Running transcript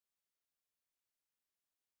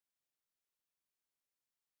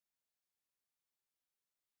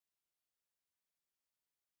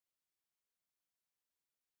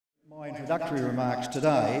My introductory remarks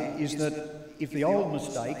today is that if the old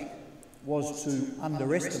mistake was to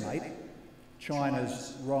underestimate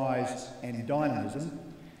China's rise and dynamism,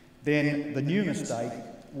 then the new mistake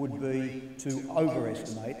would be to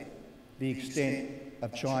overestimate the extent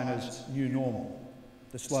of China's new normal,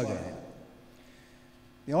 the slowdown.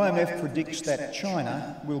 The IMF predicts that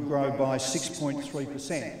China will grow by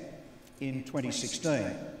 6.3% in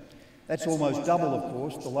 2016. That's almost double, of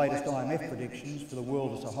course, the latest IMF predictions for the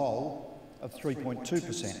world as a whole of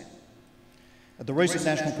 3.2%. At the recent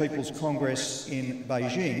National People's Congress in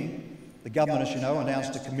Beijing, the government, as you know,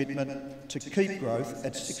 announced a commitment to keep growth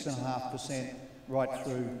at 6.5% right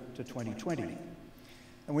through to 2020.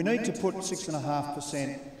 And we need to put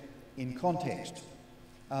 6.5% in context.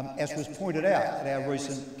 As was pointed out at our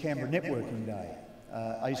recent Canberra Networking Day,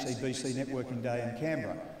 ACBC Networking Day in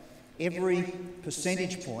Canberra, every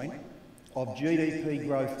percentage point of GDP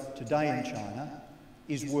growth today in China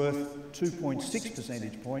is worth 2.6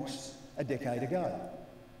 percentage points a decade ago.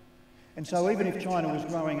 And so even if China was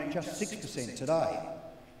growing at just 6% today,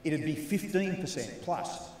 it'd be 15%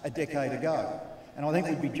 plus a decade ago. And I think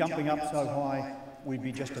we'd be jumping up so high, we'd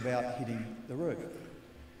be just about hitting the roof.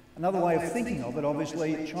 Another way of thinking of it,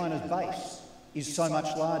 obviously, China's base is so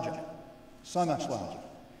much larger, so much larger.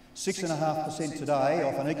 6.5% today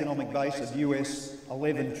off an economic base of US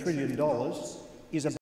 $11 trillion is a